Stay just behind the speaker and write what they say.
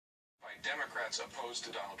Democrats opposed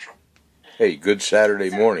to Donald Trump. Hey, good Saturday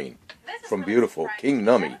morning from beautiful King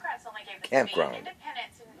Nummi Campground,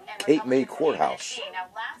 Cape May Courthouse.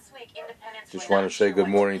 Just want to say good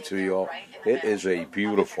morning to you all. It is a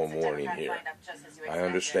beautiful morning here. I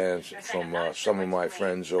understand from some of my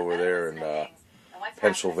friends over there in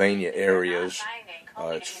Pennsylvania areas,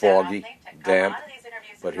 it's foggy, damp,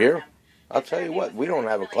 but here, I'll tell you what, we don't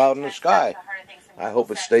have a cloud in the sky. I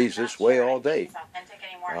hope it stays this way all day.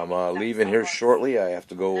 I'm leaving here shortly. I have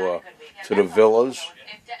to go to the villas.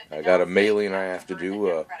 I got a mailing I have to do,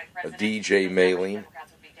 a DJ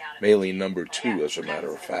mailing number 2, as a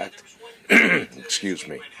matter of fact. Excuse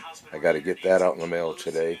me. I got to get that out in the mail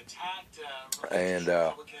today. And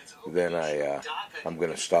then I'm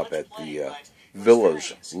going to stop at the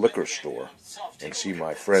Villas liquor store and see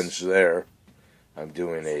my friends there. I'm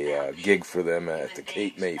doing a gig for them at the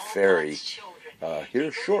Cape May Ferry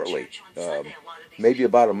here shortly, maybe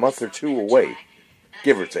about a month or 2 away,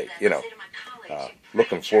 give or take,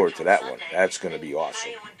 looking forward to that one. That's going to be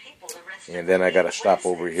awesome. And then I got to stop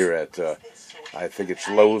over here at, I think it's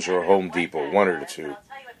Lowe's or Home Depot, one of the two.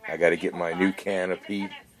 I got to get my new canopy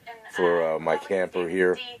for my camper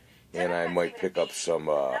here, and I might pick up some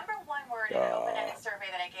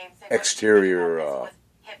exterior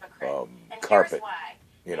carpet,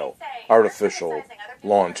 artificial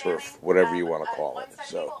lawn turf, whatever you want to call it.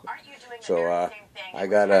 So I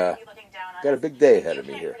got a big day ahead of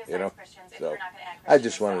me here, So I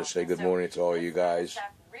just wanted to say good morning to all you guys.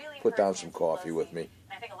 Put down some coffee with me.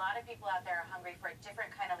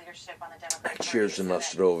 Cheers to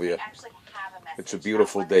Nostrovia. It's a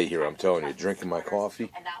beautiful day here, I'm telling you. Drinking my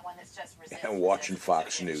coffee and watching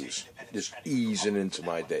Fox News. Just easing into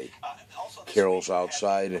my day. Carol's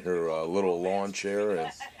outside in her little lawn chair,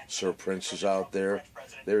 and Sir Prince is out there.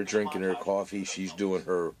 They're drinking their coffee. She's doing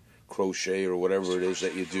her crochet or whatever it is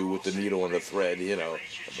that you do with the needle and the thread,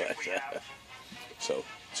 So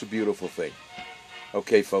it's a beautiful thing.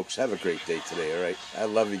 Okay, folks, have a great day today, all right? I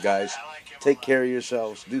love you guys. Take care of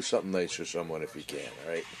yourselves. Do something nice for someone if you can,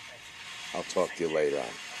 all right? I'll talk to you later on.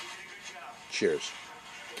 Cheers.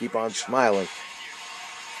 Keep on smiling.